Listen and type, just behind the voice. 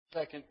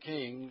Second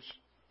Kings.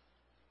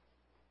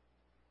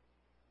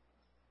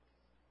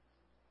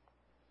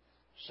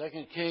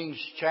 2 Kings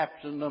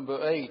chapter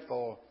number 8.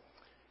 For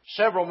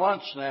several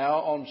months now,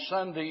 on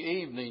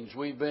Sunday evenings,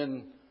 we've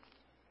been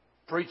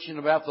preaching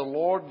about the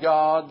Lord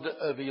God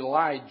of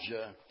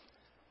Elijah.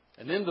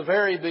 And in the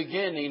very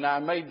beginning, I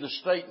made the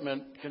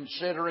statement,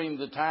 considering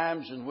the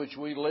times in which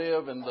we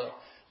live and the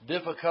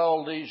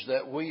difficulties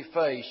that we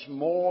face,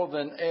 more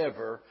than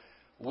ever,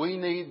 we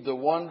need the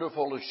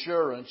wonderful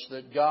assurance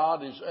that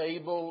God is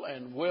able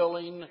and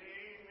willing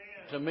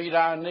to meet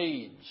our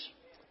needs.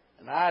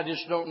 And I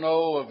just don't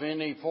know of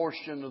any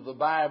portion of the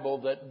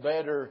Bible that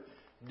better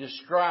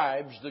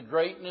describes the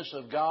greatness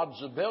of God's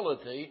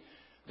ability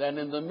than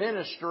in the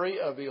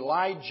ministry of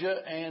Elijah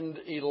and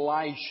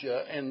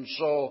Elisha. And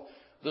so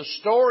the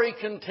story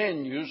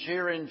continues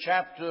here in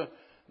chapter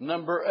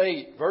number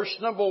 8, verse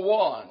number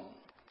 1.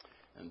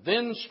 And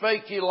then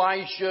spake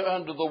Elisha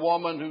unto the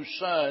woman whose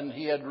son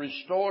he had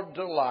restored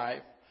to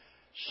life,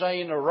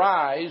 saying,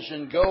 Arise,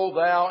 and go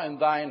thou and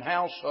thine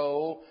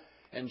household,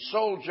 and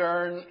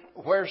sojourn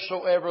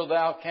wheresoever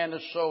thou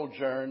canst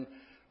sojourn.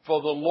 For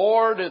the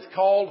Lord hath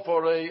called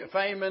for a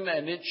famine,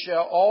 and it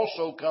shall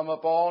also come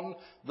upon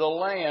the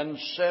land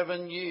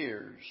 7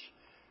 years.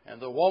 And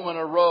the woman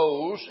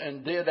arose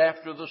and did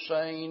after the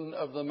saying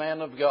of the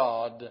man of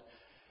God.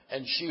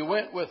 And she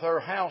went with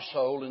her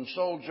household and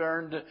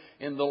sojourned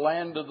in the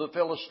land of the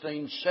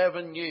Philistines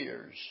 7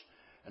 years.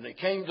 And it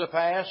came to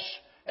pass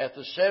at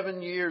the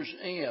 7 years'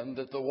 end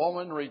that the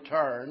woman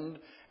returned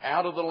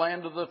out of the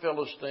land of the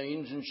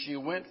Philistines, and she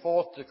went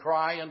forth to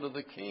cry unto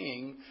the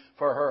king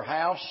for her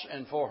house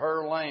and for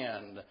her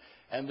land.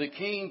 And the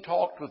king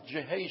talked with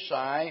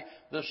Gehazi,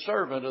 the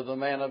servant of the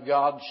man of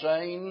God,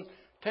 saying,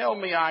 Tell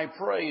me, I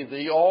pray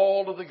thee,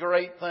 all of the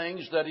great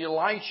things that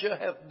Elisha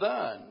hath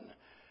done.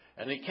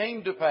 And it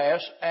came to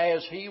pass,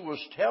 as he was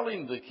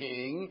telling the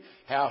king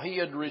how he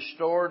had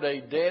restored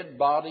a dead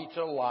body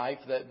to life,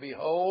 that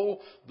behold,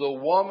 the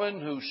woman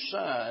whose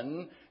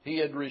son he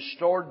had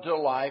restored to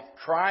life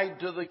cried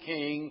to the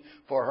king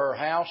for her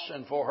house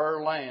and for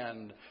her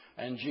land.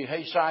 And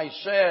Gehazi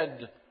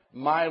said,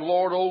 My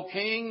lord, O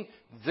king,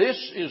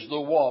 this is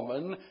the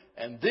woman,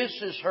 and this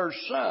is her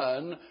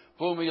son,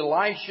 whom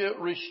Elisha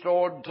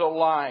restored to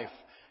life.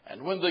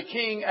 And when the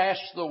king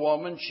asked the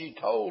woman, she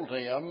told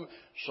him.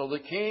 So the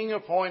king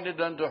appointed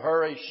unto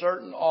her a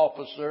certain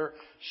officer,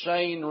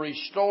 saying,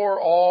 Restore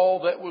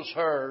all that was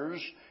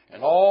hers,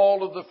 and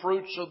all of the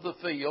fruits of the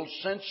field,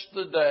 since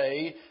the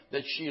day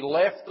that she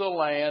left the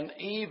land,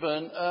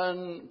 even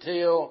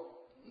until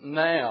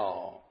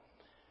now.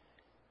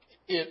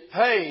 It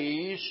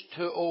pays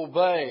to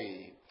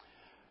obey.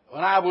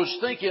 When I was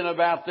thinking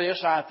about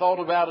this, I thought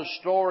about a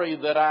story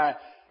that I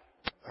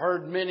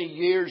heard many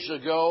years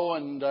ago,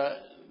 and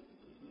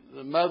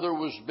the mother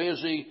was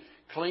busy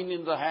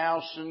cleaning the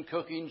house and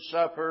cooking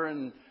supper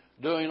and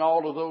doing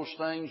all of those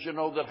things,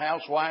 that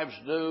housewives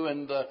do.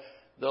 And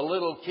the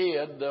little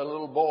kid, the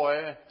little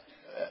boy,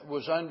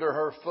 was under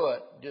her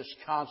foot just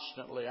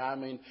constantly. I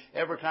mean,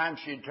 every time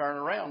she'd turn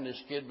around,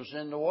 this kid was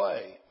in the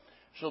way.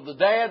 So the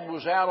dad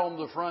was out on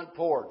the front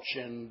porch.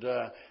 And,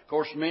 of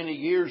course, many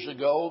years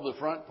ago, the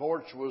front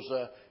porch was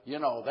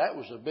that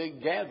was a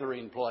big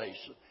gathering place.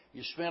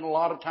 You spent a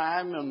lot of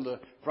time on the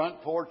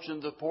front porch and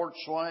the porch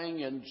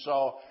swing. And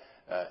so,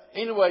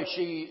 anyway,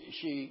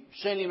 she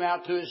sent him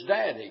out to his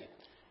daddy.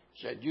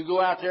 Said, you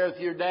go out there with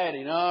your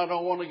daddy. No, I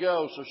don't want to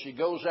go. So she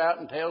goes out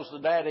and tells the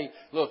daddy,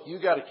 look,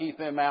 you got to keep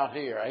him out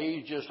here.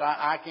 He's just,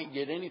 I can't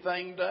get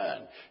anything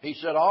done. He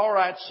said, all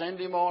right, send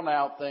him on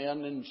out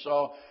then. And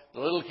so the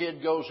little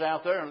kid goes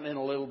out there, and in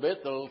a little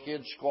bit, the little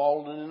kid's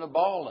squalling and a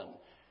bawling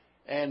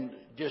and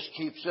just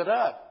keeps it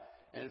up.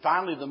 And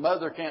finally, the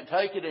mother can't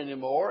take it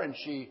anymore, and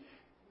she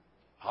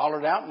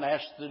hollered out and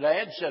asked the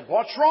dad, said,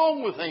 what's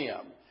wrong with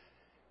him?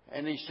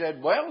 And he said,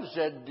 he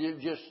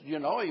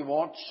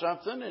wants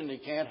something and he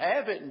can't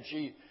have it. And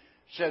she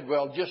said,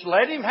 well, just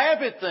let him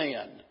have it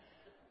then.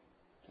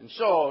 And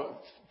so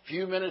a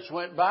few minutes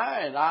went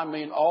by, and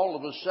all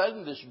of a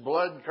sudden, this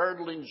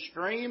blood-curdling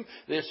scream,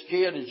 this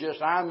kid is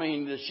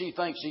she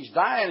thinks he's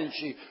dying, and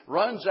she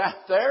runs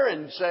out there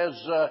and says,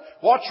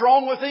 what's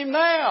wrong with him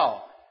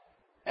now?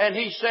 And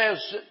he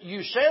says,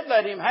 you said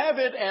let him have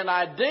it, and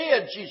I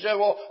did. She said,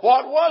 well,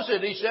 what was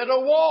it? He said, a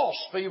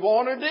wasp. He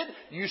wanted it.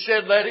 You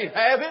said let him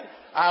have it.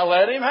 I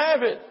let him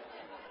have it.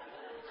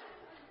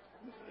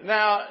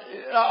 Now,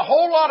 a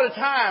whole lot of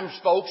times,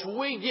 folks,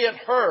 we get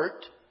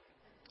hurt,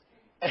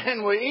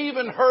 and we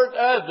even hurt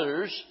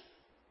others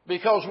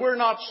because we're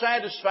not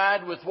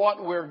satisfied with what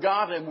we've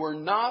got, and we're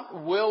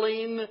not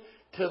willing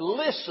to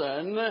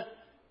listen.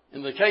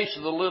 In the case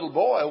of the little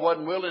boy,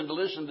 wasn't willing to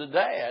listen to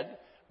Dad.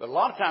 But a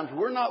lot of times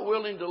we're not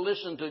willing to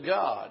listen to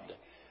God.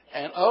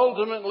 And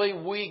ultimately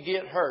we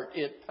get hurt.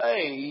 It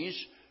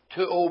pays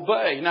to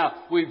obey.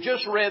 Now, we've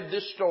just read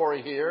this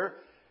story here.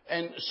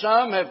 And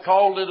some have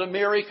called it a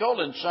miracle.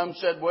 And some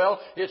said, well,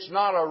 it's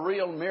not a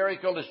real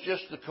miracle. It's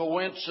just a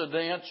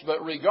coincidence.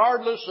 But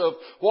regardless of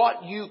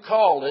what you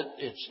call it,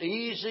 it's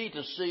easy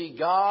to see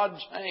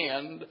God's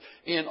hand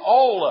in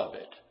all of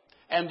it.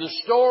 And the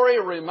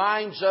story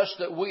reminds us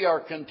that we are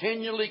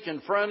continually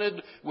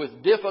confronted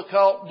with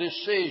difficult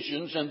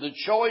decisions, and the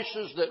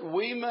choices that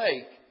we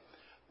make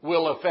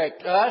will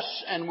affect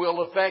us and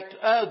will affect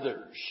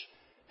others.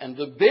 And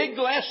the big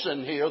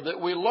lesson here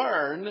that we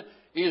learn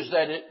is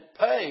that it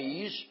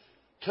pays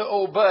to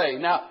obey.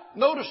 Now,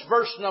 notice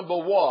verse number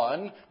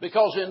 1,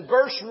 because in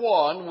verse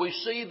 1 we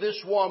see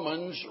this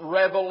woman's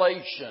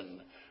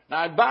revelation.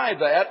 Now, by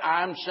that,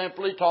 I'm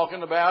simply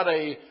talking about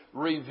a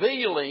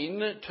revealing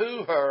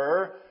to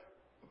her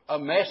a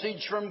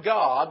message from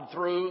God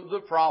through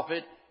the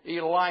prophet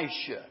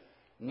Elisha.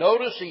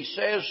 Notice he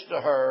says to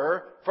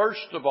her,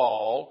 first of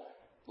all,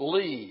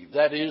 leave.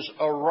 That is,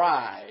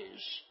 arise.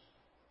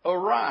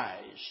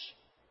 Arise.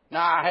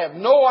 Now, I have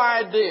no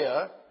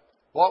idea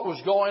what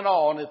was going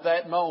on at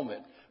that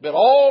moment. But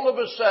all of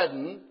a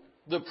sudden,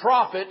 the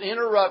prophet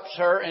interrupts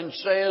her and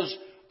says,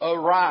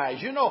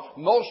 arise. You know,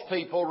 most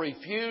people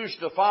refuse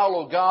to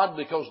follow God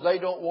because they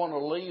don't want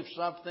to leave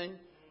something.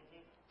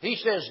 He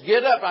says,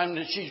 get up. I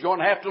mean, she's going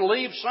to have to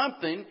leave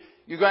something.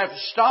 You're going to have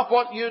to stop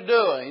what you're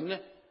doing.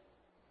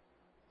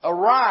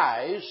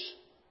 Arise.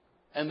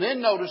 And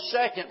then notice,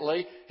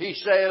 secondly, he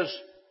says,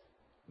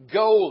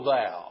 go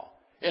thou.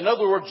 In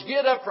other words,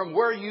 get up from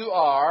where you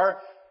are,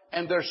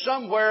 and there's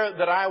somewhere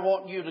that I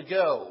want you to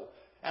go.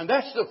 And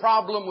that's the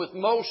problem with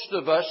most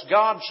of us.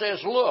 God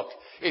says, look,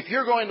 if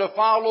you're going to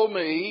follow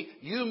me,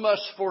 you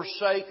must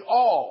forsake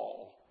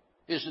all.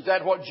 Isn't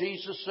that what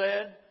Jesus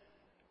said?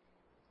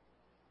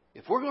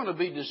 If we're going to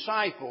be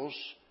disciples,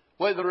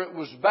 whether it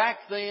was back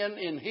then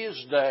in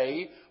His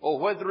day or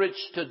whether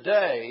it's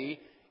today,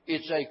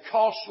 it's a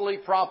costly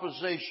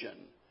proposition.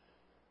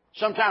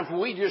 Sometimes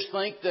we just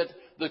think that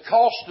the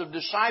cost of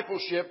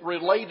discipleship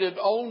related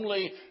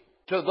only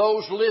to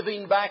those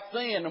living back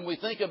then. And we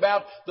think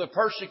about the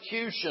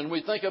persecution.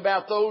 We think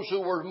about those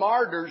who were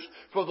martyrs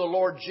for the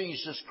Lord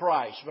Jesus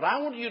Christ. But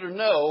I want you to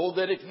know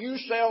that if you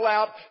sell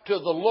out to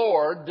the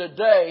Lord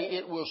today,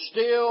 it will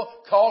still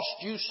cost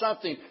you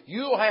something.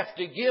 You'll have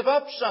to give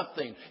up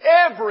something.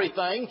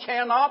 Everything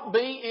cannot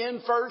be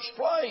in first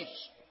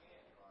place.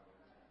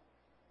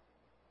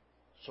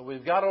 So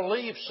we've got to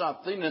leave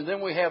something, and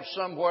then we have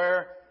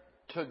somewhere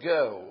to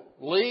go.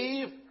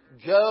 Leave,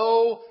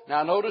 go.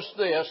 Now notice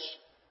this.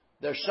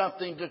 There's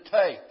something to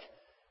take.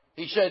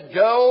 He said,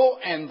 go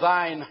and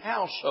thine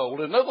household.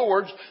 In other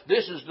words,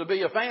 this is to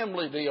be a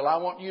family deal. I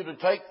want you to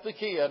take the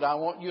kid. I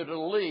want you to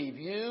leave,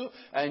 you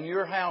and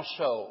your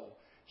household.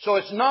 So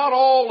it's not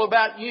all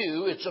about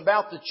you. It's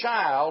about the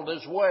child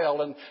as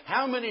well. And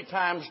how many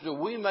times do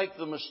we make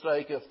the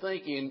mistake of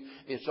thinking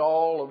it's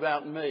all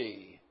about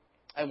me?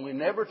 And we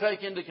never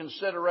take into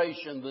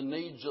consideration the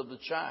needs of the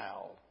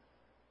child.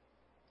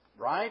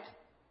 Right?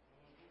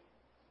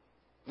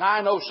 Now,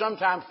 I know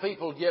sometimes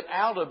people get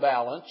out of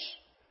balance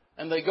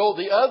and they go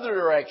the other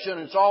direction.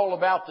 It's all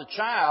about the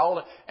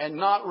child and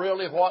not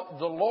really what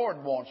the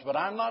Lord wants. But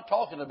I'm not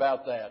talking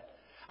about that.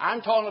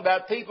 I'm talking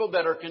about people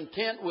that are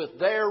content with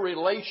their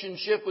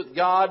relationship with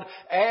God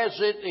as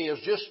it is.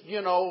 Just,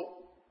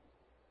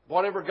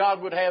 whatever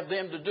God would have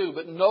them to do.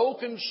 But no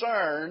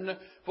concern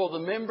for the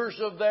members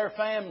of their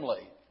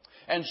family.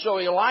 And so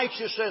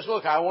Elisha says,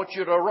 look, I want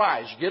you to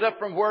arise. Get up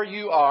from where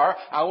you are.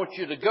 I want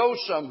you to go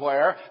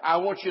somewhere. I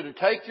want you to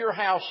take your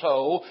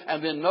household.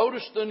 And then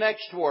notice the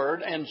next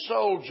word, and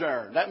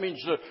sojourn. That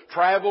means to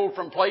travel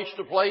from place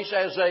to place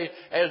as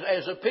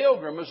a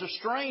pilgrim, as a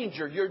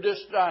stranger. You're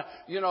just,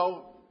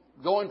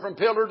 going from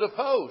pillar to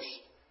post.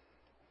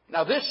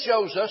 Now this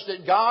shows us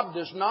that God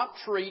does not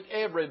treat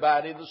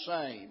everybody the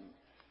same.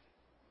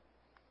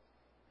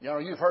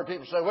 You've heard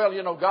people say,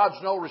 well,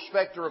 God's no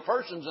respecter of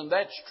persons, and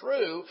that's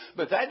true,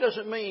 but that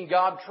doesn't mean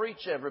God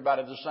treats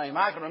everybody the same.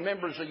 I can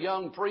remember as a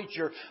young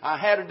preacher, I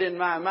had it in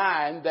my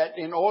mind that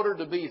in order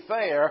to be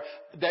fair,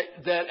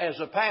 that as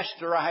a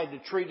pastor, I had to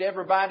treat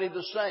everybody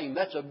the same.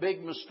 That's a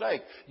big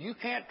mistake. You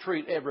can't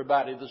treat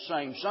everybody the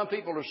same. Some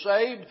people are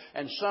saved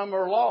and some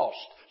are lost.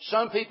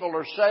 Some people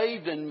are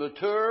saved and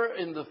mature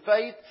in the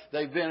faith.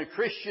 They've been a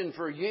Christian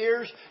for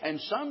years. And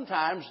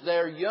sometimes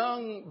they're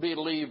young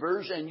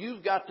believers, and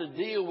you've got to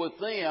deal with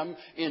them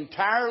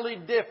entirely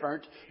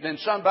different than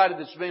somebody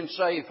that's been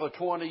saved for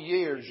 20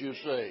 years, you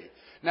see.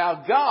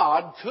 Now,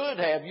 God could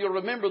have, you'll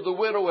remember the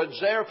widow at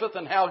Zarephath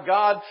and how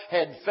God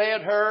had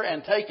fed her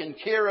and taken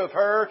care of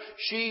her.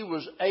 She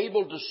was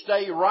able to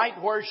stay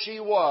right where she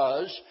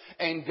was,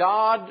 and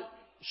God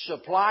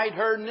supplied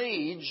her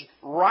needs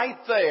right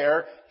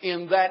there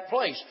in that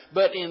place.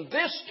 But in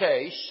this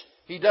case,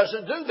 He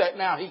doesn't do that.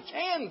 Now, He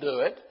can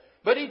do it,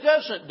 but He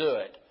doesn't do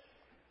it.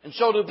 And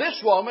so to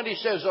this woman, He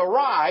says,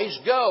 arise,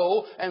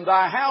 go, and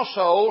thy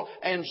household,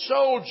 and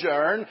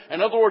sojourn.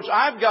 In other words,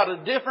 I've got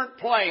a different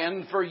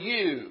plan for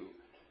you.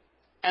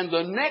 And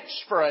the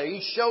next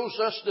phrase shows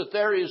us that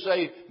there is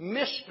a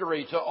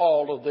mystery to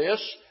all of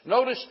this.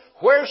 Notice,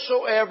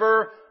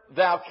 wheresoever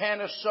thou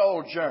canst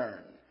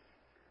sojourn.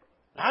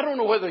 I don't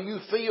know whether you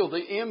feel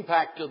the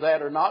impact of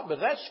that or not, but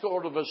that's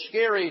sort of a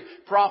scary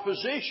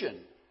proposition.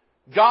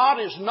 God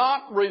is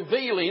not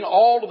revealing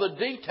all of the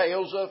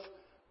details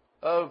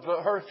of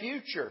her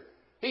future.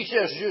 He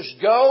says,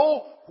 just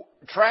go,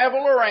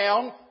 travel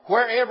around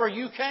wherever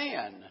you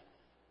can.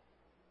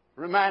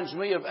 Reminds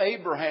me of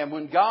Abraham.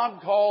 When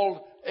God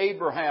called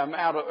Abraham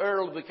out of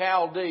Ur of the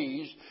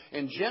Chaldees,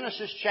 in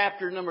Genesis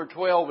chapter number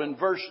 12 and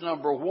verse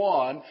number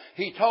 1,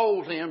 He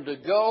told him to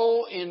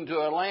go into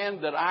a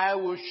land that I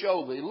will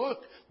show thee. Look,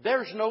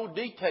 there's no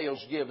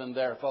details given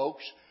there,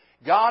 folks.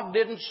 God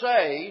didn't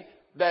say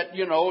that,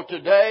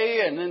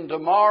 today and then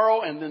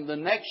tomorrow and then the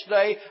next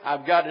day,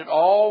 I've got it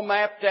all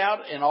mapped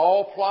out and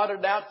all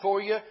plotted out for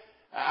you.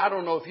 I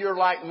don't know if you're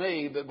like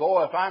me, but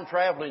boy, if I'm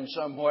traveling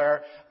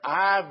somewhere,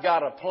 I've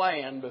got a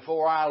plan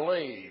before I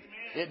leave.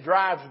 It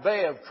drives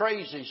Bev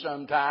crazy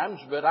sometimes,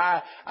 but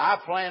I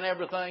plan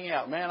everything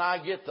out. Man,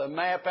 I get the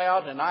map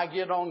out and I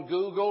get on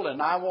Google and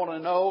I want to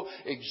know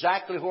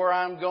exactly where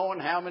I'm going,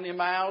 how many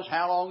miles,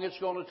 how long it's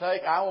going to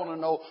take. I want to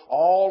know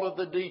all of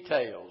the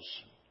details.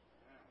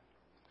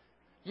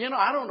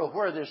 I don't know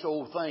where this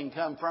old thing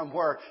come from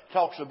where it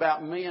talks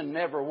about men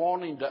never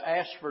wanting to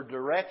ask for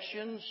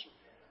directions.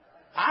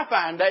 I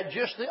find that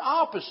just the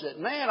opposite.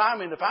 Man,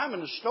 if I'm in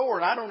the store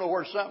and I don't know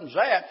where something's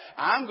at,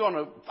 I'm going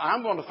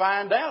to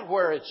find out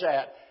where it's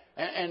at.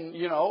 And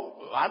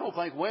I don't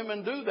think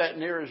women do that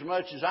near as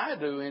much as I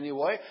do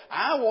anyway.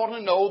 I want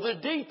to know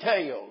the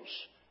details.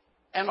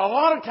 And a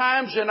lot of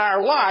times in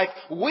our life,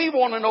 we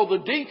want to know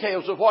the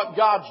details of what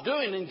God's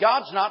doing, and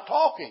God's not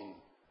talking.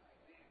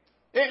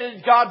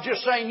 God's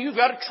just saying, you've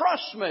got to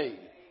trust me.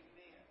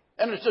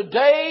 And it's a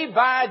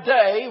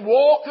day-by-day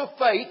walk of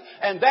faith,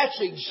 and that's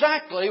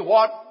exactly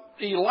what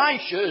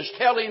Elisha is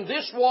telling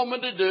this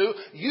woman to do.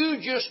 You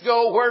just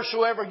go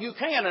wheresoever you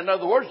can. In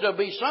other words, there'll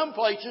be some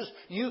places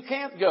you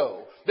can't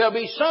go. There'll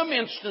be some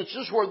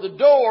instances where the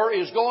door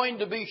is going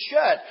to be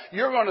shut.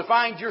 You're going to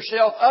find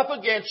yourself up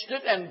against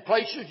it, and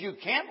places you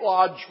can't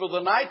lodge for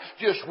the night.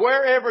 Just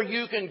wherever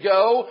you can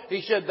go.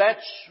 He said,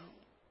 that's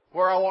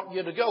where I want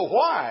you to go.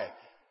 Why?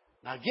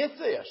 Now get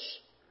this.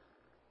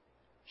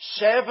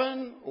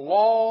 7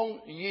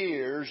 long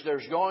years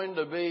there's going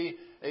to be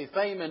a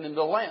famine in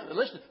the land.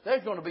 Listen,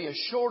 there's going to be a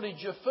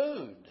shortage of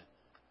food.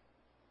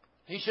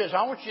 He says,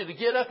 I want you to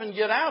get up and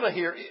get out of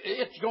here.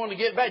 It's going to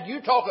get bad. You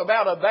talk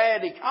about a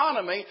bad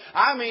economy.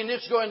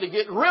 It's going to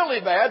get really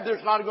bad.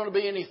 There's not going to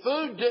be any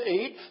food to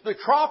eat. The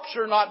crops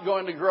are not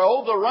going to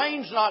grow. The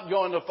rain's not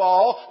going to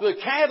fall. The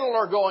cattle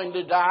are going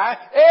to die.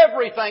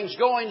 Everything's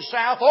going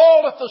south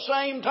all at the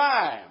same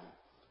time.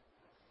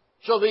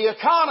 So the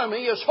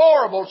economy is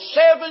horrible.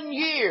 7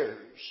 years.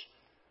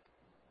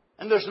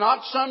 And there's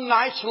not some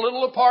nice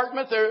little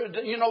apartment there,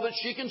 that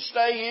she can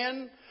stay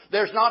in.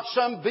 There's not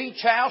some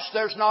beach house.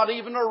 There's not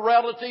even a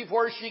relative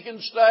where she can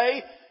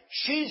stay.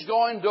 She's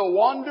going to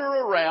wander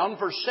around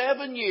for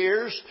 7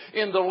 years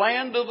in the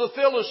land of the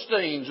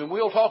Philistines. And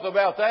we'll talk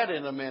about that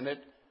in a minute.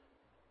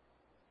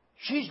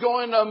 She's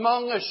going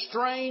among a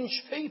strange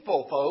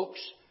people, folks.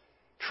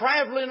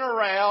 Traveling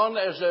around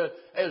as a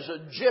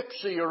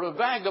gypsy or a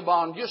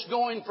vagabond, just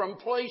going from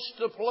place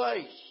to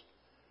place.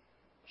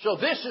 So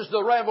this is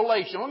the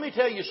revelation. Let me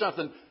tell you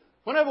something.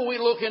 Whenever we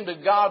look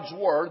into God's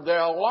Word, there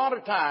are a lot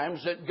of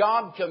times that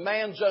God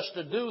commands us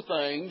to do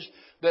things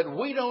that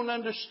we don't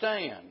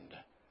understand.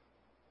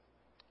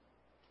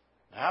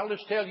 I'll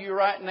just tell you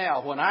right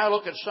now, when I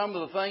look at some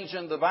of the things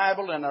in the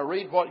Bible and I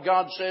read what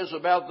God says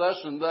about thus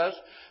and thus,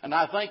 and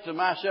I think to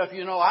myself,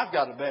 I've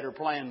got a better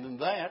plan than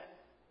that.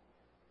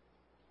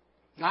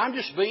 I'm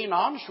just being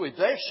honest with you.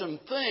 There's some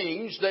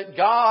things that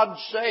God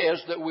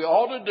says that we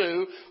ought to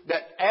do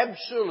that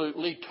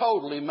absolutely,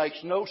 totally makes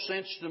no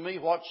sense to me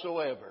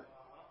whatsoever.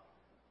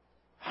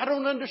 I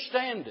don't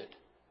understand it.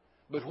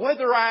 But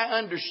whether I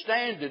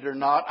understand it or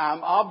not,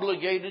 I'm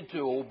obligated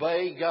to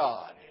obey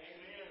God.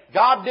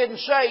 God didn't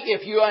say,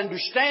 if you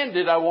understand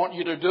it, I want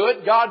you to do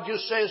it. God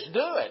just says, do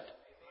it.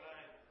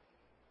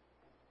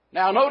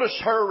 Now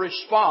notice her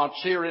response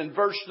here in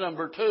verse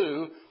number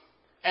 2.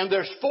 And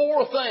there's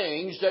 4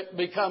 things that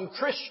become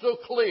crystal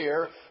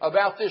clear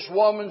about this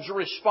woman's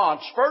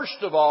response. First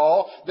of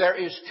all, there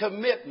is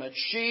commitment.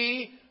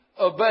 She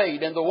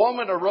obeyed. And the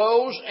woman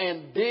arose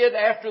and did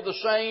after the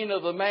saying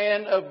of the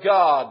man of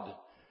God.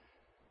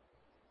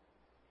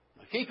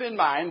 Now, keep in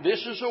mind,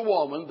 this is a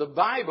woman. The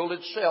Bible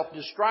itself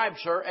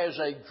describes her as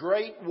a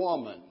great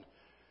woman.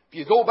 If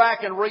you go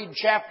back and read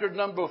chapter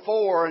number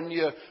 4 and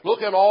you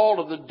look at all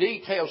of the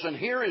details, and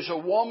here is a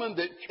woman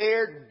that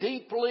cared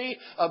deeply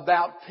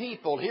about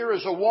people. Here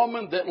is a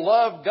woman that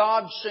loved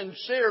God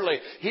sincerely.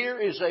 Here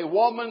is a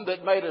woman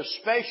that made a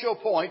special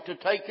point to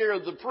take care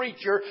of the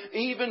preacher,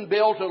 even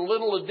built a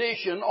little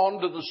addition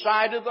onto the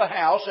side of the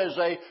house as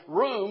a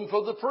room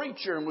for the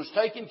preacher, and was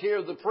taking care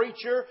of the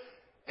preacher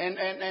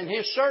and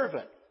his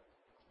servant.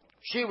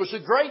 She was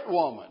a great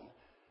woman.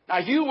 Now,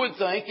 you would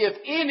think if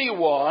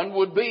anyone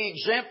would be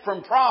exempt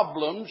from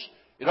problems,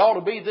 it ought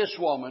to be this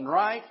woman,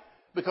 right?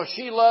 Because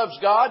she loves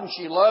God and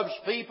she loves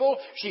people.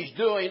 She's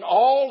doing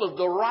all of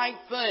the right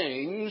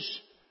things.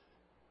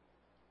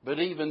 But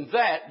even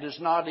that does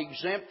not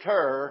exempt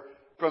her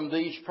from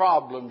these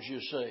problems,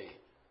 you see.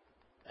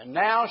 And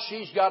now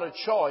she's got a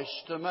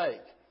choice to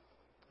make.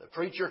 The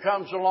preacher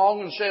comes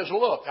along and says,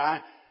 look,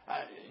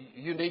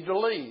 You need to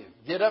leave.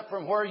 Get up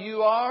from where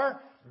you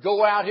are.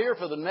 Go out here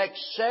for the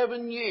next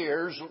 7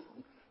 years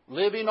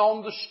living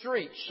on the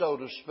streets, so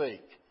to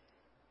speak.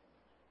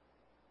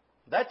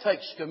 That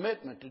takes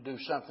commitment to do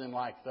something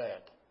like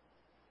that.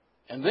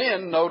 And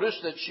then notice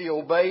that she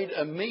obeyed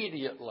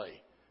immediately.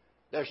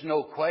 There's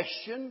no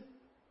question.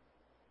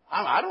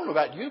 I don't know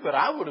about you, but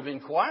I would have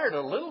inquired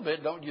a little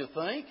bit, don't you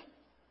think?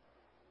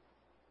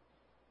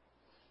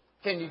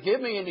 Can you give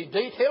me any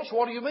details?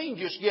 What do you mean,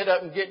 just get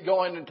up and get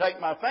going and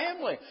take my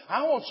family?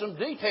 I want some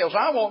details.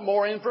 I want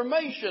more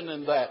information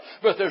than that.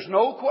 But there's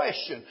no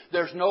question.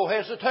 There's no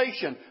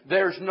hesitation.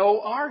 There's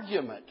no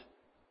argument.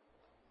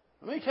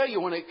 Let me tell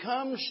you, when it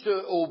comes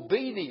to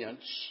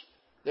obedience,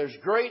 there's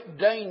great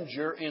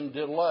danger in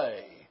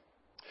delay.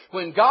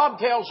 When God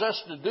tells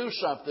us to do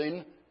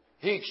something,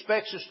 He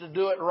expects us to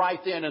do it right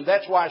then. And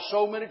that's why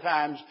so many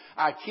times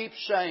I keep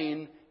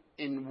saying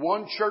in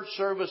one church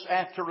service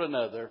after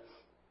another,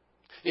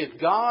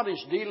 if God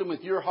is dealing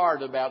with your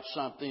heart about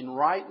something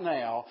right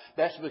now,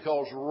 that's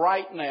because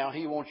right now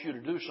He wants you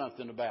to do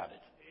something about it.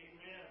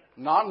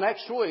 Amen. Not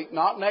next week,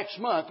 not next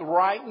month,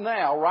 right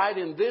now, right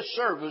in this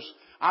service.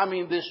 I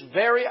mean, this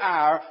very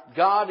hour,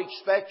 God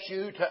expects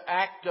you to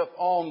act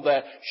upon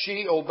that.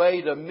 She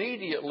obeyed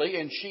immediately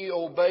and she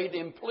obeyed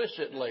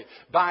implicitly.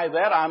 By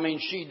that, I mean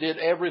she did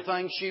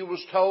everything she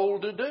was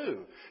told to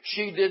do.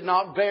 She did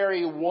not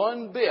vary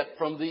one bit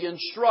from the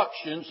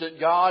instructions that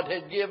God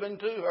had given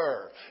to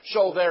her.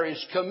 So there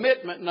is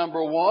commitment,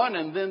 number one,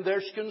 and then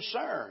there's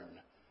concern.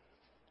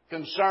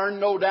 Concern,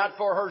 no doubt,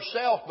 for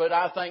herself, but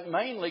I think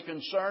mainly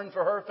concern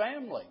for her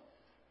family.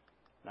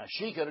 Now,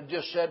 she could have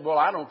just said, well,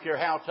 I don't care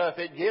how tough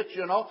it gets,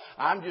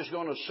 I'm just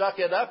going to suck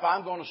it up.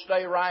 I'm going to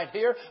stay right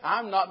here.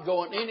 I'm not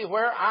going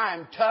anywhere.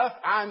 I'm tough.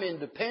 I'm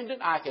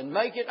independent. I can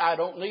make it. I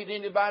don't need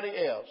anybody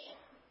else.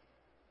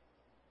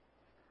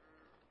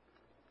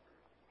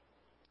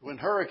 When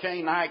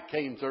Hurricane Ike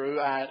came through,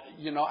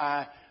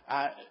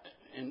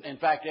 in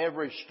fact,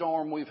 every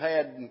storm we've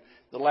had in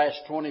the last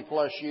 20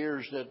 plus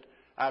years that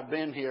I've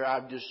been here,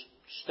 I've just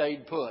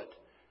stayed put.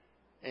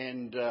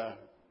 And,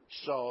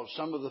 so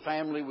some of the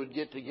family would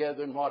get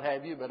together and what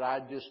have you, but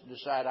I just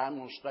decided I'm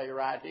going to stay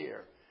right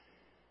here.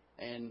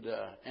 And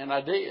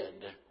I did.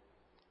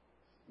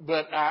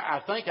 But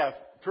I think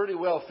I've pretty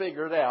well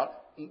figured out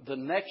the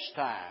next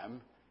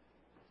time,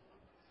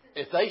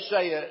 if they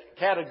say a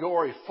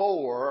category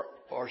 4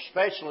 or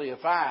especially a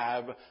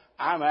 5,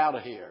 I'm out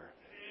of here.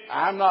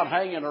 I'm not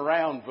hanging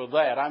around for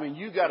that. I mean,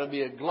 you got to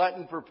be a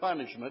glutton for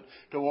punishment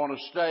to want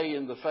to stay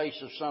in the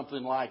face of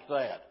something like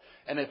that.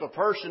 And if a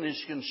person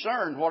is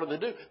concerned, what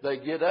do? They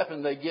get up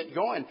and they get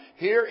going.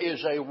 Here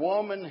is a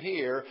woman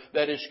here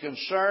that is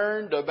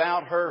concerned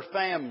about her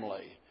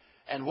family.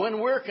 And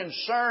when we're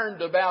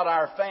concerned about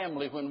our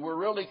family, when we're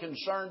really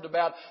concerned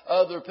about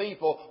other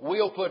people,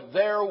 we'll put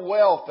their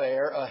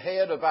welfare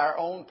ahead of our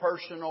own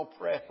personal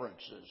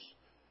preferences.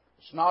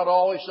 It's not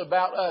always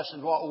about us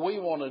and what we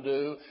want to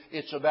do.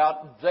 It's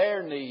about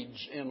their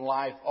needs in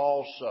life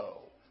also.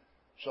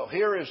 So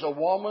here is a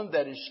woman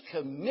that is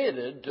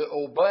committed to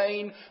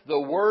obeying the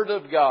Word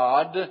of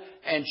God,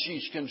 and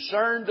she's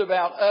concerned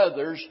about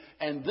others.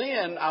 And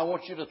then I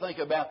want you to think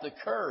about the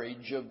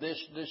courage of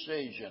this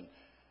decision.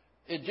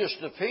 It just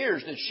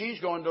appears that she's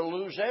going to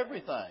lose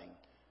everything.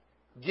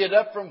 Get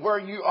up from where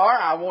you are.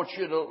 I want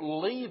you to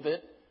leave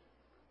it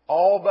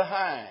all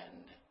behind.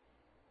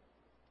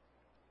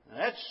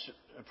 That's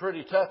a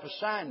pretty tough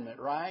assignment,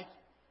 right?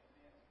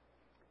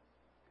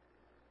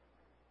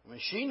 I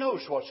mean, she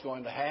knows what's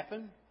going to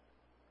happen.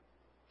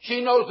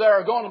 She knows there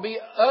are going to be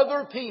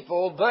other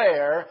people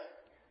there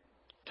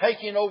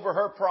taking over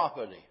her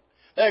property.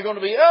 There are going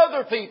to be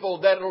other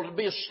people that will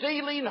be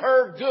stealing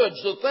her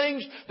goods, the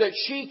things that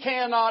she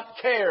cannot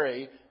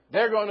carry,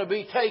 they're going to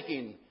be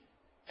taking.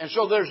 And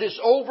so there's this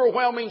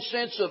overwhelming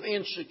sense of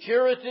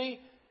insecurity.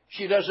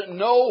 She doesn't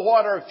know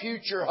what her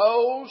future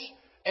holds.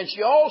 And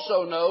she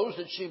also knows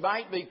that she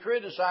might be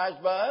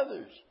criticized by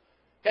others.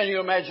 Can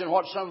you imagine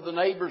what some of the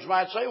neighbors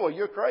might say? Well,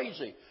 you're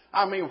crazy.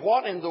 I mean,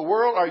 what in the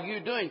world are you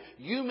doing?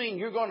 You mean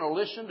you're going to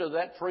listen to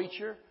that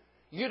preacher?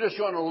 You're just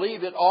going to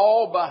leave it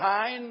all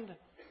behind?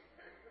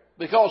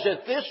 Because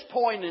at this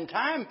point in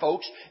time,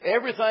 folks,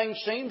 everything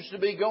seems to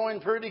be going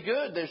pretty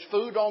good. There's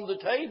food on the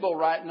table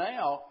right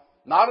now.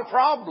 Not a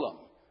problem.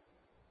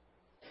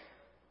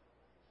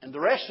 And the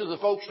rest of the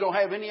folks don't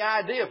have any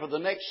idea for the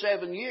next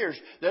 7 years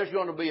there's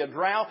going to be a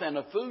drought and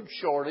a food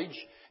shortage.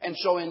 And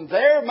so in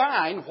their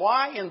mind,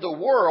 why in the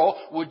world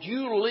would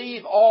you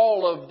leave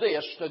all of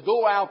this to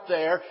go out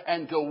there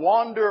and to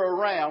wander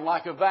around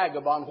like a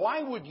vagabond?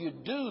 Why would you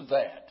do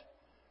that?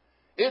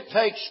 It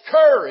takes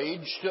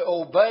courage to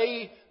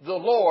obey the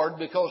Lord,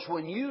 because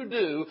when you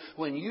do,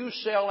 when you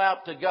sell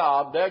out to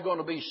God, there are going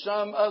to be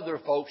some other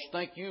folks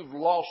think you've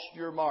lost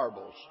your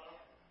marbles.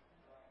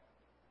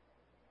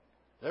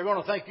 They're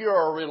going to think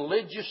you're a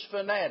religious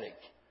fanatic.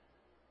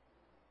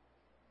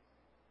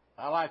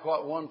 I like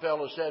what one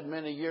fellow said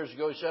many years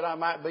ago. He said, I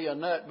might be a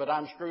nut, but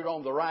I'm screwed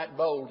on the right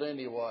bolt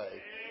anyway.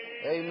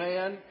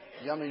 Amen?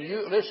 I mean,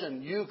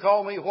 you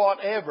call me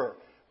whatever,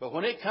 But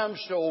when it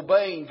comes to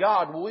obeying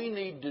God, we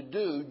need to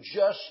do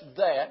just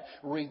that,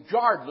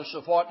 regardless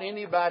of what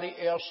anybody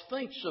else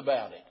thinks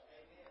about it.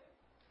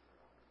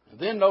 And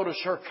then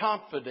notice her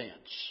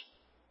confidence.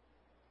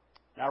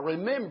 Now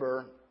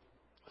remember,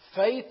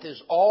 faith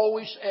is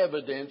always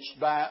evidenced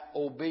by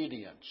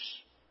obedience.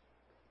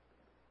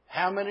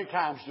 How many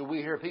times do we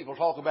hear people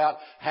talk about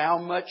how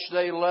much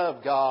they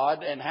love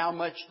God and how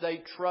much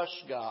they trust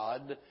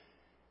God,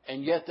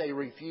 and yet they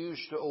refuse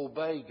to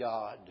obey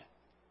God?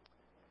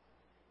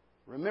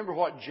 Remember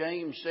what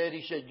James said?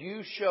 He said,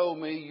 "You show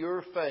me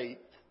your faith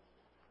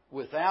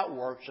without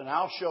works, and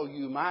I'll show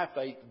you my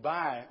faith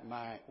by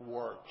my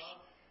works."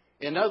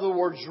 In other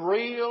words,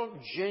 real,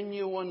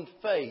 genuine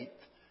faith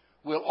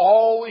will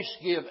always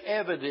give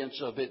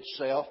evidence of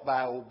itself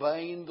by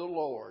obeying the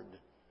Lord.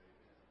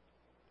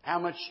 How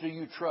much do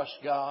you trust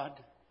God?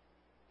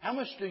 How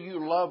much do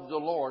you love the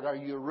Lord? Are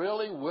you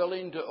really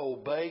willing to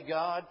obey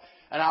God?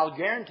 And I'll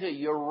guarantee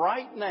you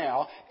right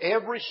now,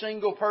 every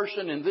single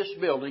person in this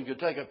building could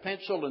take a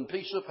pencil and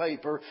piece of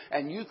paper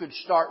and you could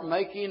start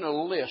making a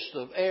list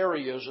of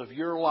areas of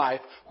your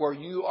life where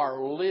you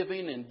are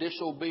living in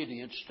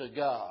disobedience to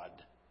God.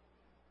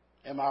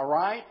 Am I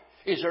right?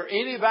 Is there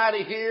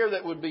anybody here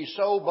that would be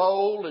so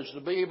bold as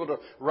to be able to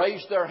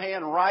raise their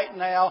hand right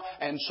now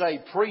and say,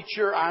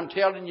 "Preacher, I'm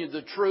telling you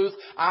the truth.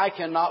 I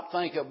cannot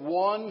think of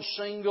one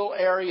single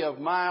area of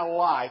my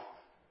life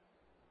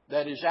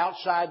that is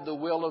outside the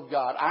will of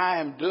God. I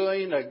am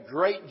doing a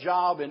great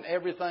job in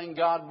everything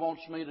God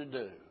wants me to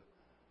do."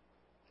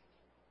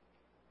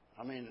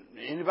 I mean,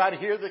 anybody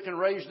here that can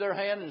raise their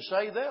hand and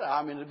say that?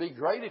 I mean, it'd be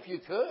great if you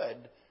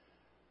could.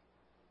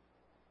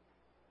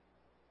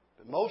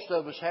 But most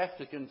of us have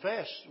to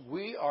confess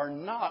we are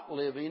not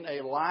living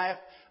a life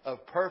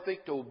of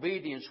perfect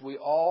obedience. We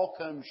all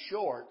come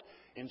short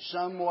in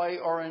some way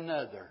or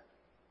another.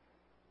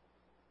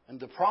 And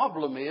the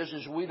problem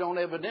is we don't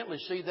evidently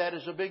see that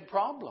as a big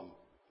problem.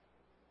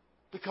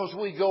 Because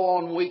we go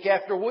on week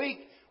after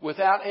week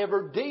without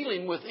ever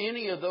dealing with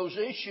any of those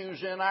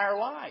issues in our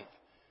life.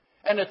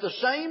 And at the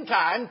same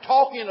time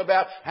talking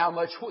about how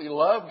much we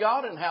love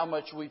God and how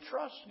much we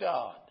trust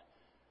God.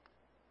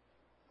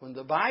 When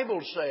the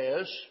Bible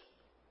says,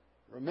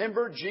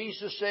 remember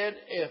Jesus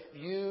said, if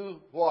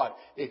you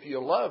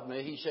love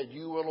me, He said,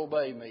 you will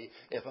obey me.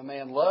 If a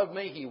man love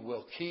me, he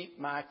will keep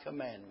my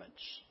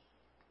commandments.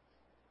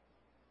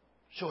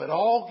 So it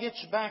all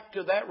gets back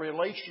to that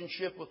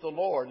relationship with the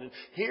Lord. And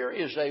here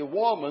is a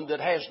woman that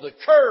has the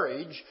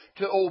courage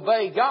to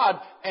obey God.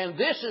 And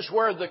this is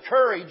where the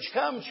courage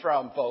comes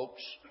from,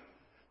 folks.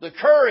 The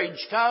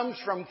courage comes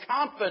from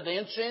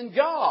confidence in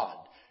God.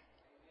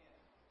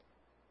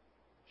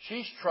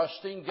 She's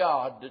trusting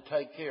God to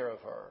take care of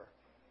her.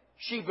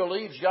 She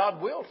believes God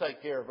will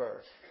take care of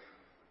her.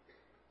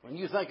 When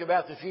you think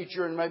about the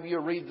future and maybe you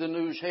read the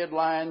news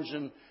headlines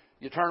and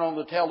you turn on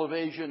the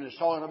television, it's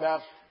talking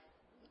about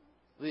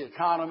the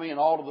economy and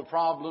all of the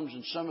problems.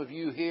 And some of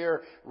you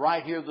here,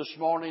 right here this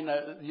morning,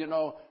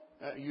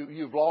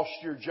 you've lost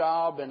your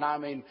job. And I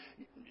mean,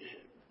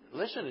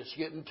 listen, it's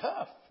getting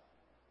tough.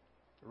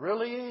 It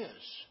really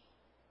is.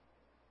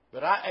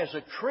 But as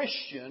a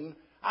Christian,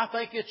 I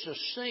think it's a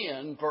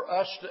sin for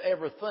us to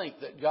ever think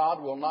that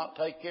God will not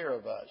take care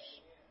of us.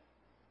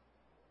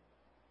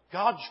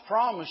 God's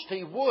promised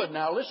He would.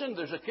 Now listen,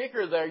 there's a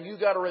kicker there you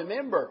got to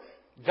remember.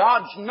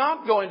 God's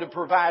not going to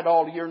provide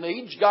all your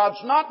needs. God's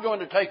not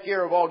going to take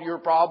care of all your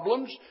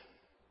problems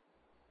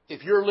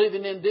if you're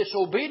living in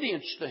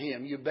disobedience to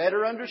Him. You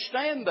better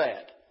understand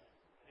that.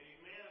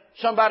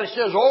 Somebody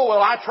says, "Oh,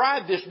 well, I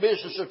tried this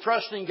business of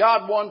trusting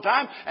God one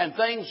time and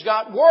things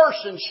got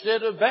worse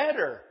instead of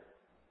better."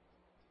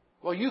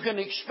 Well, you can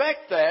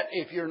expect that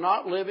if you're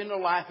not living a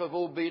life of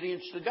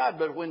obedience to God.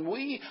 But when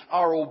we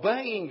are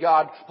obeying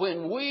God,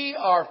 when we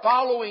are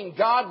following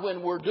God,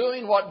 when we're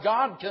doing what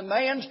God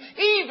commands,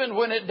 even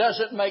when it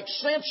doesn't make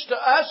sense to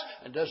us,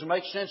 it doesn't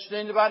make sense to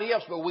anybody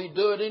else, but we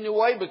do it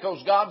anyway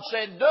because God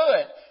said do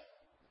it.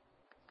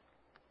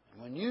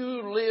 When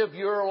you live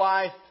your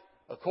life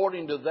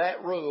according to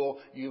that rule,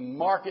 you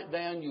mark it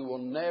down, you will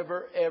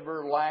never,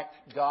 ever lack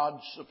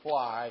God's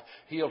supply.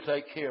 He'll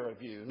take care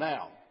of you.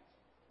 Now,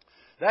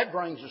 that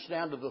brings us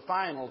down to the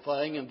final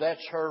thing, and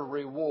that's her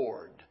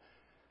reward.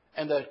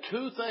 And there are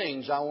two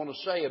things I want to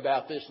say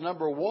about this.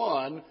 Number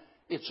one,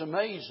 it's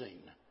amazing.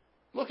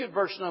 Look at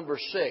verse number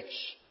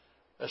 6,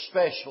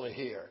 especially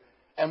here.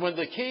 And when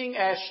the king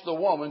asked the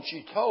woman,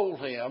 she told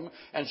him,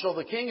 and so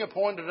the king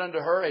appointed unto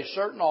her a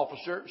certain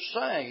officer,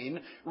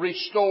 saying,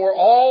 "Restore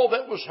all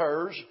that was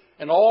hers,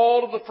 and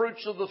all of the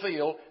fruits of the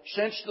field,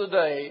 since the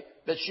day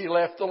that she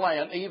left the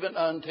land, even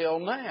until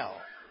now."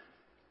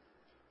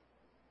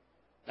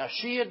 Now,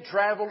 she had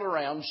traveled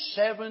around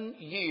 7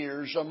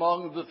 years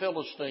among the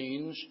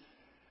Philistines.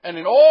 And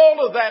in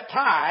all of that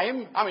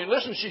time,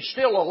 listen, she's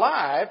still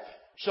alive.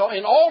 So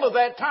in all of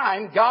that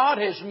time, God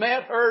has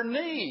met her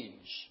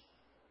needs.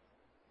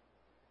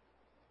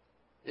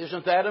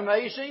 Isn't that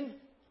amazing?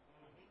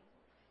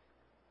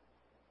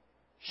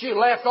 She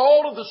left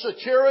all of the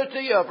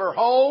security of her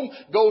home,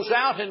 goes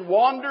out and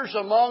wanders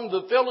among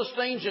the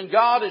Philistines, and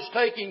God is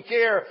taking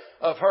care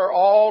of her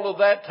all of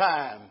that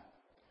time.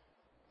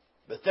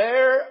 But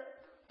there,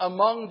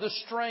 among the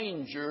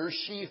strangers,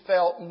 she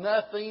felt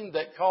nothing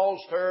that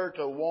caused her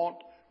to want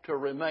to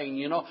remain.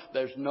 You know,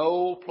 there's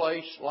no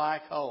place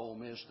like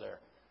home, is there?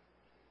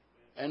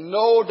 And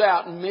no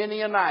doubt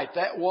many a night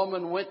that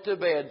woman went to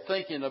bed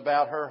thinking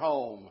about her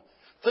home,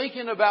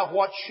 thinking about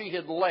what she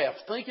had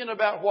left, thinking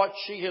about what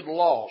she had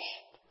lost,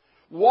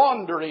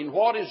 wondering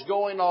what is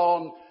going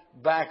on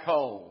back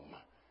home.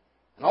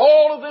 And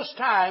all of this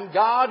time,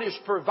 God is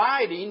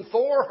providing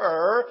for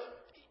her,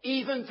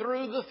 even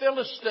through the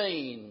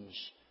Philistines.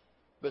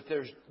 But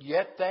there's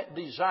yet that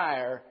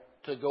desire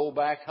to go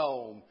back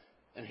home.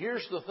 And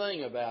here's the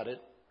thing about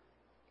it.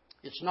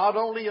 It's not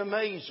only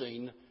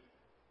amazing,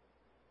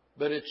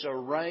 but it's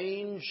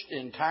arranged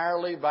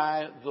entirely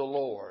by the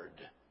Lord.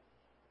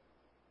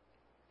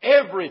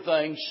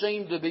 Everything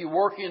seemed to be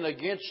working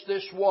against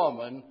this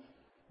woman,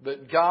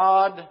 but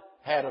God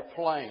had a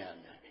plan.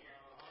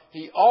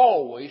 He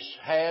always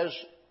has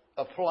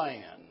a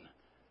plan.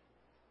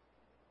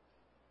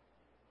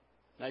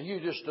 Now you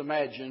just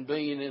imagine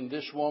being in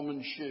this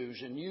woman's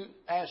shoes, and you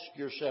ask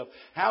yourself,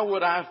 how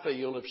would I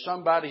feel if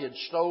somebody had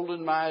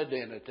stolen my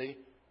identity?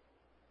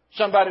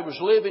 Somebody was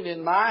living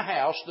in my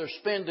house, they're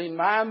spending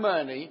my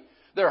money,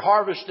 they're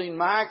harvesting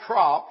my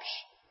crops,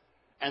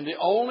 and the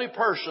only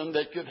person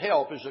that could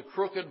help is a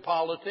crooked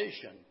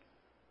politician.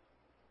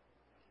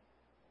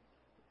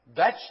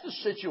 That's the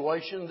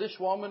situation this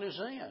woman is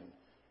in.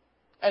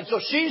 And so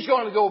she's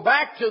going to go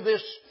back to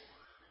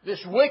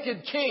this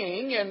wicked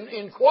king and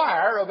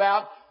inquire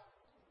about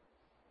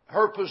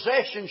her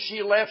possession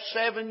she left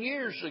 7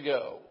 years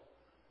ago.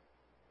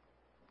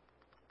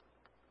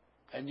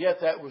 And yet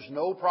that was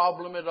no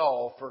problem at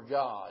all for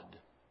God.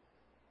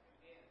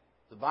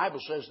 The Bible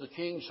says the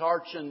king's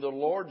heart's in the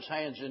Lord's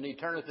hands, and He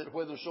turneth it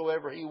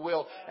whithersoever He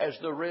will, as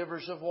the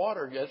rivers of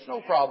water. That's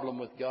no problem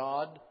with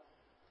God.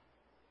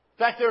 In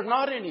fact, there's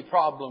not any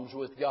problems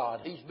with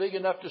God. He's big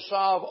enough to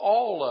solve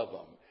all of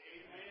them.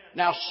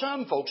 Now,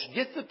 some folks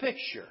get the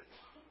picture.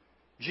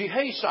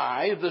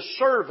 Gehazi, the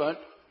servant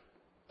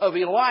of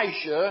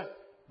Elisha,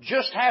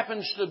 just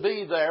happens to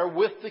be there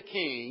with the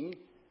king.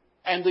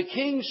 And the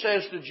king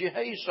says to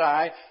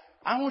Gehazi,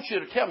 I want you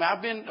to tell me,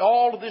 I've been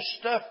all of this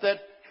stuff that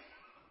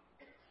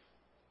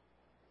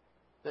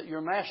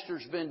your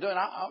master's been doing.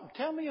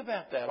 Tell me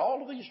about that.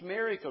 All of these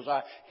miracles.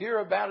 I hear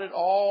about it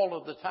all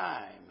of the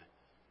time.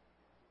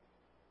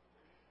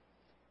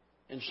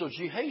 And so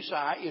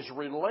Gehazi is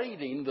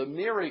relating the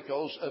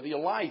miracles of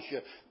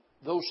Elisha,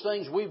 those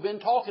things we've been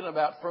talking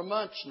about for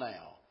months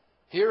now.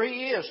 Here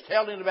he is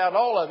telling about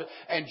all of it.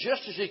 And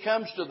just as he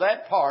comes to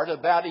that part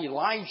about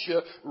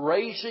Elisha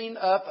raising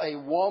up a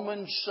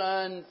woman's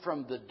son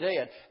from the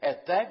dead,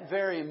 at that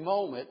very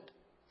moment,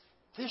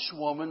 this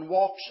woman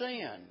walks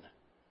in.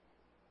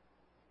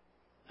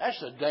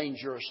 That's a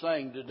dangerous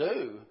thing to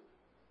do.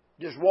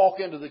 Just walk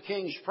into the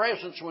king's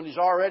presence when he's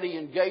already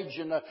engaged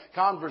in a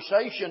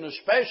conversation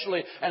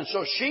especially. And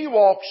so she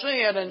walks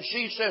in and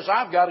she says,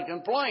 I've got a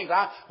complaint.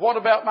 What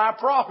about my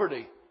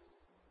property?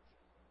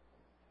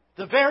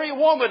 The very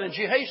woman. And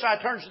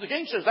Gehazi turns to the king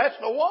and says, that's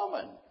the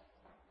woman.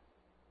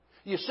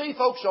 You see,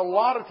 folks, a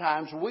lot of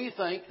times we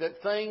think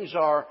that things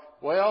are,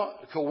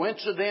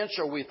 coincidence,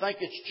 or we think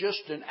it's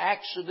just an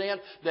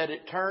accident that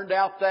it turned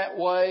out that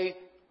way.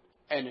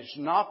 And it's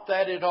not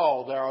that at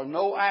all. There are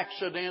no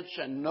accidents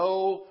and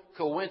no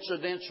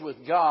coincidence with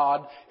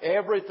God.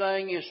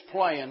 Everything is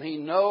planned. He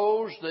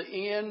knows the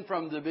end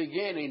from the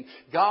beginning.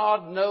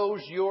 God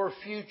knows your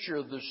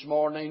future this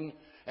morning,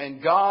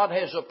 and God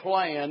has a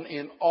plan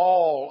in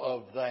all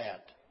of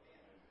that.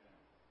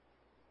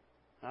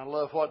 I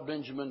love what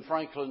Benjamin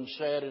Franklin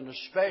said, and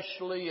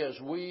especially as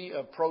we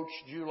approach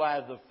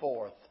July the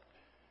 4th,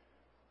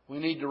 we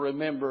need to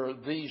remember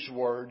these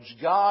words.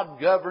 God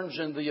governs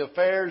in the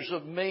affairs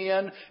of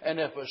men, and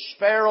if a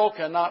sparrow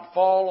cannot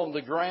fall on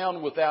the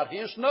ground without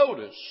His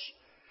notice,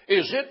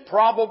 is it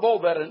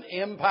probable that an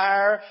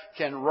empire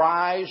can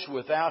rise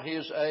without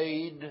His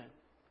aid?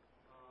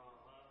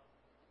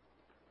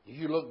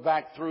 You look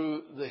back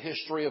through the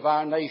history of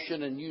our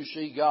nation and you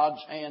see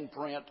God's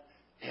handprint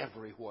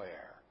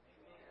everywhere.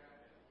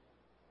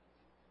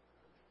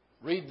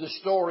 Read the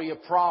story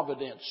of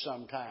Providence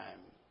sometime.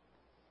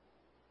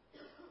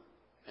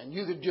 And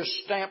you could just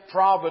stamp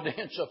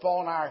providence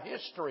upon our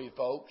history,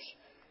 folks.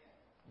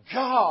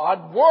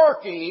 God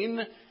working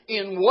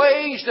in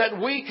ways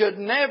that we could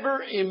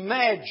never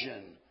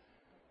imagine.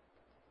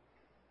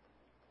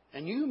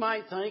 And you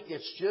might think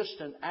it's just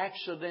an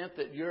accident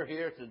that you're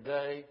here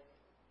today.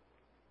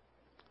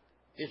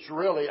 It's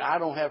really, I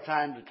don't have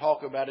time to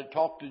talk about it.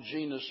 Talk to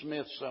Gina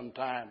Smith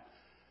sometime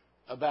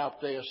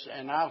about this.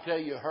 And I'll tell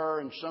you,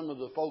 her and some of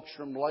the folks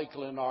from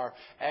Lakeland are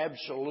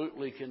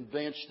absolutely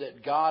convinced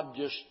that God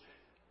just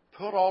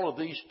put all of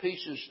these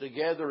pieces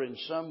together in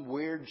some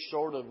weird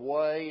sort of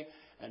way,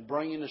 and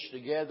bringing us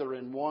together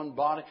in one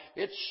body.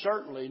 It's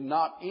certainly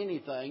not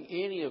anything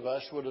any of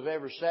us would have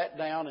ever sat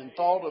down and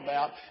thought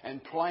about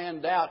and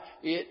planned out.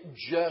 It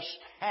just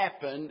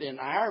happened in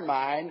our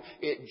mind.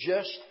 It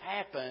just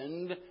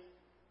happened.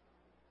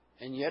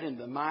 And yet in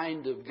the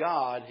mind of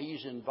God,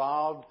 He's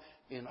involved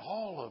in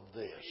all of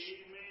this.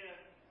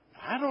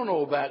 I don't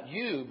know about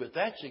you, but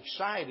that's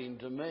exciting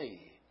to me.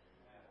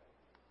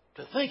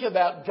 To think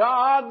about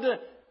God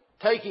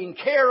taking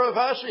care of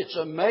us, it's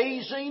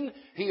amazing.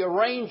 He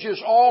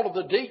arranges all of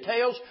the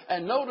details.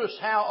 And notice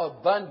how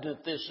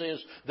abundant this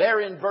is.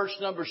 There in verse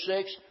number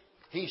 6,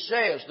 he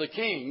says, the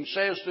king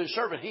says to his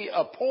servant, he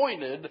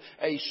appointed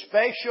a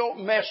special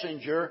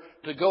messenger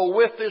to go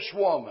with this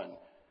woman.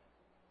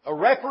 A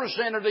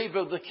representative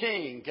of the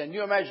king. Can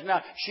you imagine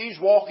now? She's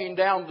walking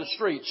down the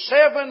street.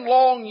 7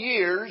 long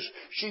years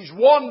she's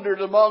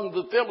wandered among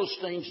the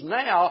Philistines.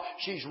 Now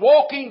she's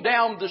walking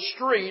down the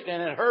street,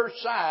 and at her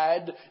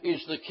side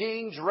is the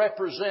king's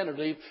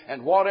representative,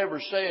 and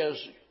whatever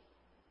says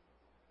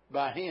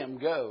by him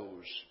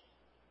goes.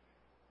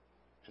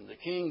 And the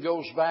king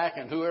goes back,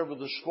 and whoever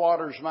the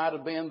squatters might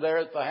have been there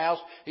at the house,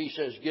 he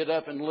says, get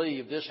up and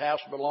leave. This house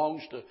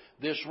belongs to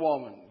this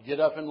woman. Get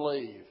up and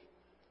leave.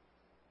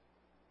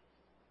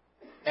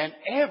 And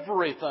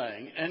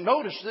everything, and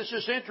notice this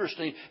is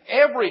interesting,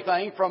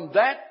 everything from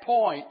that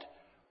point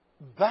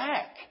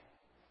back,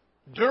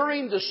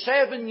 during the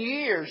 7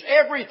 years,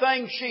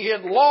 everything she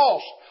had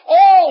lost,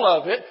 all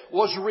of it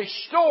was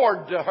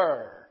restored to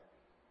her.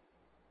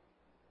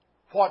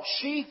 What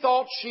she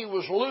thought she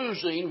was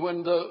losing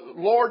when the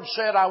Lord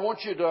said, I want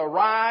you to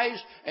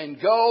arise and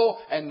go,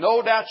 and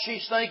no doubt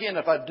she's thinking,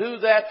 if I do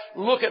that,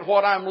 look at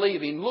what I'm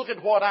leaving, look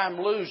at what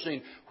I'm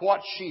losing.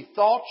 What she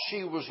thought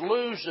she was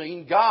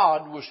losing,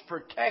 God was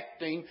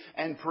protecting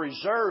and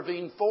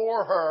preserving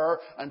for her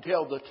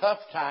until the tough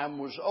time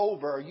was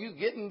over. Are you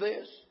getting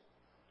this?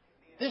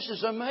 This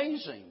is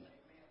amazing.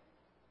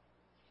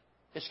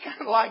 It's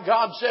kind of like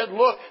God said,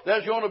 look,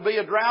 there's going to be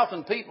a drought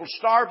and people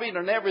starving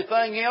and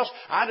everything else.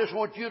 I just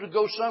want you to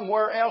go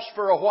somewhere else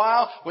for a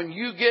while. When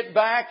you get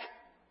back,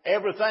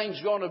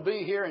 everything's going to be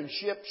here in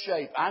ship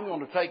shape. I'm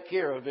going to take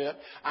care of it.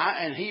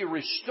 And He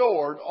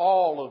restored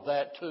all of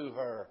that to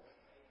her.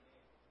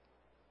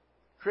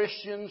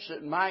 Christians,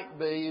 it might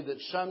be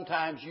that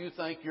sometimes you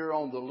think you're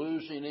on the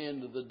losing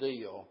end of the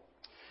deal.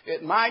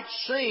 It might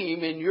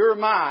seem in your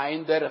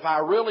mind that if I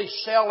really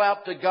sell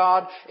out to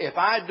God, if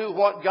I do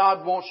what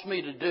God wants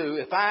me to do,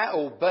 if I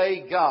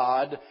obey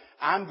God,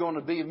 I'm going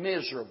to be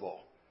miserable.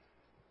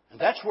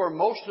 And that's where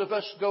most of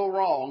us go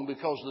wrong,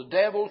 because the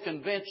devil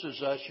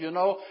convinces us, you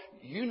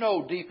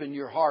know deep in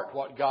your heart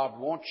what God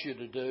wants you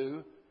to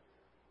do.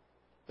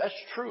 That's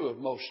true of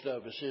most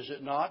of us, is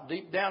it not?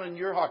 Deep down in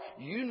your heart,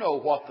 you know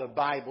what the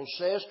Bible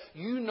says.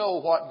 You know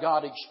what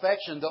God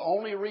expects. And the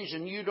only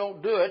reason you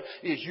don't do it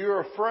is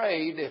you're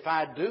afraid, if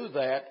I do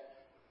that,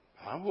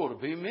 I'm going to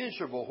be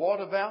miserable.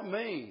 What about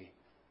me?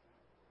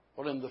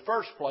 Well, in the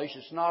first place,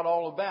 it's not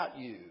all about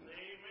you.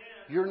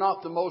 You're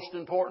not the most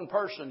important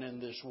person in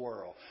this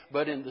world.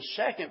 But in the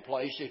second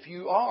place, if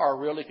you are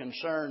really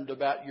concerned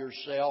about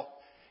yourself,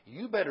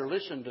 you better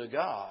listen to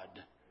God.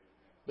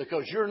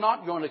 Because you're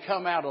not going to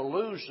come out a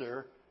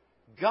loser.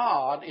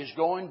 God is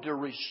going to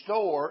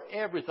restore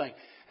everything.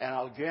 And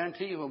I'll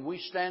guarantee you, when we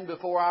stand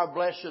before our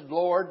blessed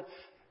Lord,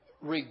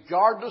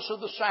 regardless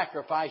of the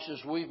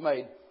sacrifices we've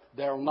made,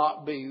 there will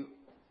not be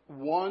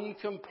one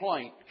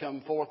complaint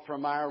come forth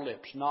from our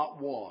lips.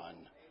 Not one.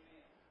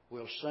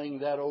 We'll sing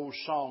that old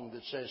song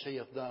that says, He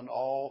hath done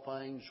all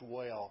things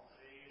well.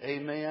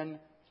 Amen.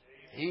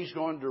 He's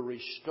going to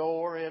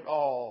restore it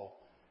all.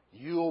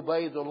 You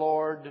obey the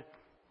Lord,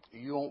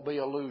 you won't be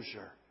a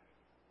loser.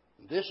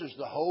 This is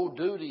the whole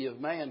duty of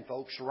man,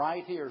 folks.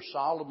 Right here,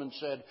 Solomon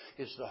said,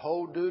 it's the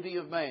whole duty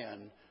of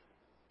man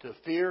to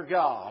fear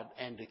God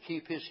and to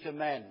keep His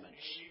commandments.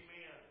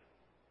 Amen.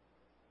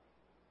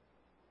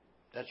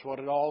 That's what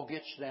it all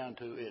gets down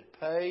to. It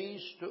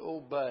pays to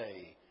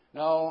obey.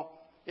 No,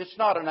 it's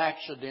not an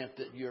accident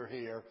that you're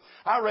here.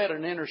 I read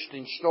an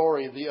interesting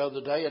story the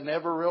other day and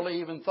never really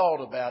even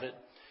thought about it.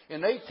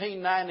 In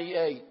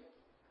 1898,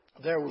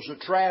 there was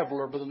a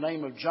traveler by the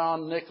name of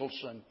John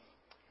Nicholson.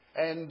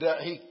 And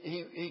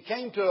he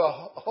came to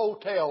a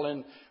hotel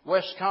in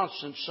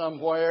Wisconsin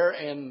somewhere,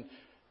 and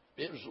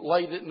it was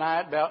late at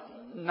night,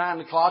 about 9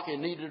 o'clock. He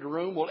needed a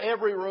room. Well,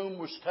 every room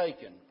was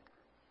taken.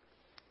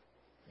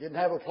 Didn't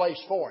have a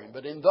place for him.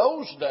 But in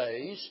those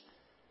days,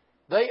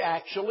 they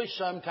actually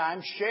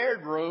sometimes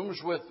shared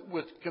rooms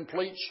with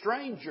complete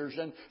strangers.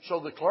 And so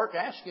the clerk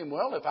asked him,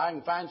 well, if I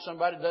can find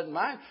somebody that doesn't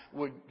mind,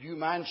 would you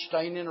mind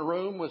staying in a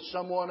room with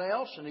someone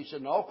else? And he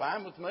said, no,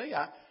 fine with me.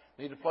 I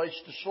need a place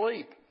to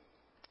sleep.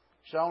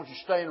 So I want you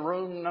to stay in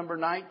room number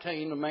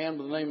 19, a man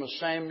by the name of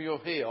Samuel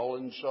Hill.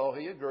 And so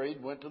he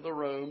agreed, went to the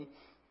room.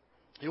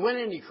 He went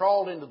in, he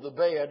crawled into the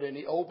bed, and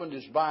he opened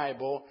his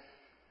Bible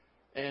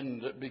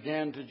and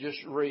began to just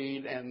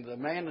read. And the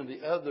man in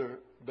the other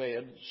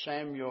bed,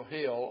 Samuel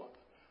Hill,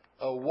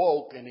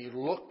 awoke, and he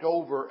looked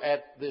over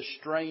at this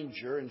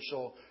stranger. And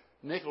so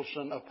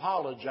Nicholson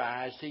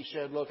apologized. He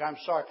said, "Look, I'm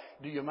sorry.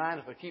 Do you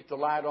mind if I keep the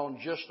light on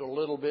just a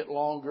little bit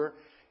longer?"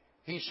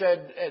 He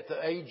said, at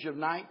the age of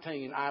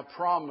 19, I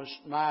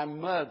promised my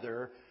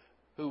mother,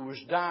 who was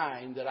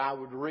dying, that I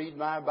would read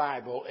my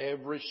Bible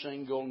every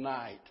single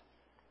night.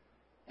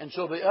 And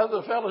so the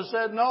other fellow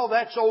said, "No,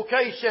 that's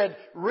okay." He said,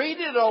 "Read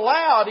it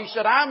aloud." He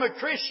said, "I'm a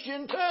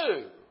Christian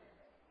too."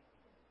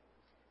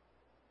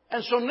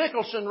 And so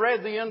Nicholson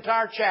read the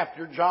entire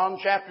chapter, John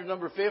chapter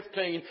number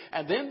 15,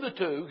 and then the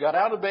two got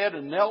out of bed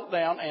and knelt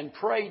down and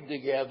prayed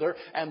together,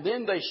 and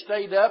then they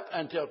stayed up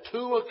until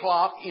 2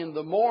 o'clock in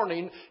the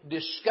morning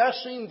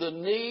discussing the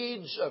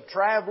needs of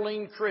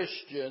traveling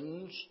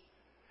Christians.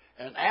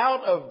 And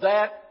out of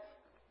that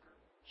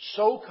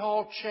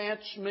so-called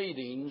chance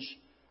meetings,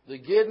 the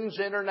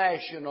Giddens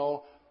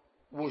International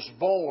was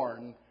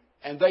born.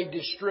 And they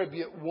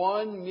distribute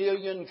 1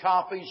 million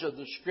copies of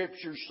the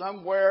Scriptures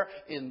somewhere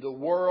in the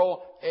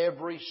world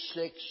every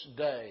 6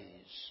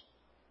 days.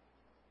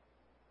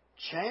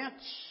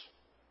 Chance?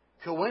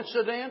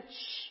 Coincidence?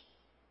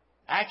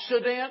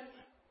 Accident?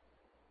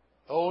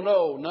 Oh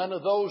no, none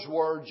of those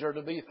words are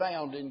to be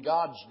found in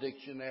God's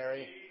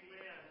dictionary.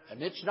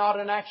 And it's not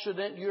an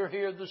accident you're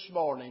here this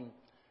morning.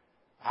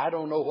 I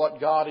don't know what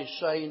God is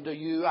saying to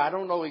you. I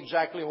don't know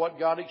exactly what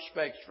God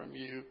expects from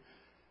you.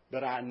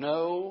 But I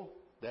know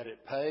that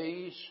it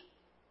pays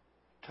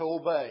to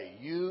obey.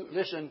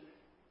 Listen,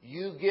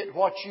 you get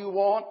what you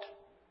want,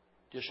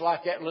 just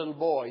like that little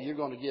boy, you're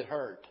going to get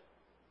hurt.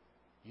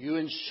 You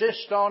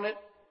insist on it,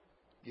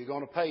 you're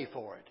going to pay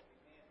for it.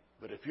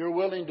 But if you're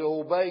willing to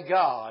obey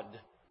God,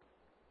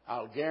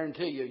 I'll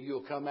guarantee you,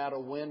 you'll come out a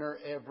winner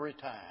every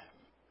time.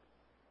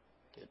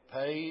 It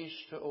pays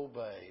to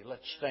obey.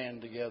 Let's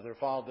stand together.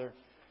 Father,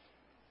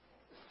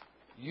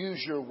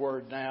 use your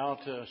word now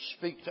to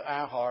speak to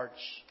our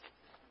hearts.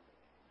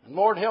 And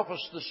Lord, help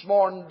us this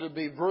morning to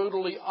be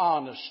brutally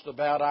honest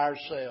about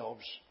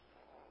ourselves.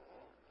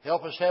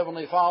 Help us,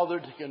 Heavenly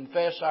Father, to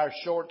confess our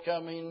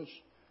shortcomings,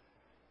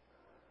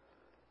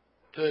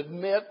 to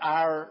admit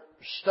our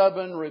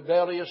stubborn,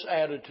 rebellious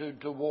attitude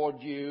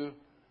toward you.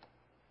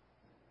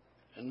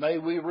 And may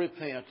we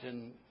repent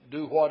and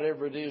do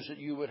whatever it is that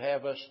you would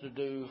have us to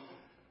do,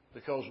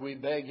 because we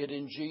beg it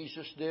in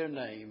Jesus' dear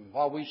name.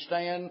 While we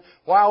stand,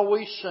 while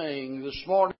we sing this morning.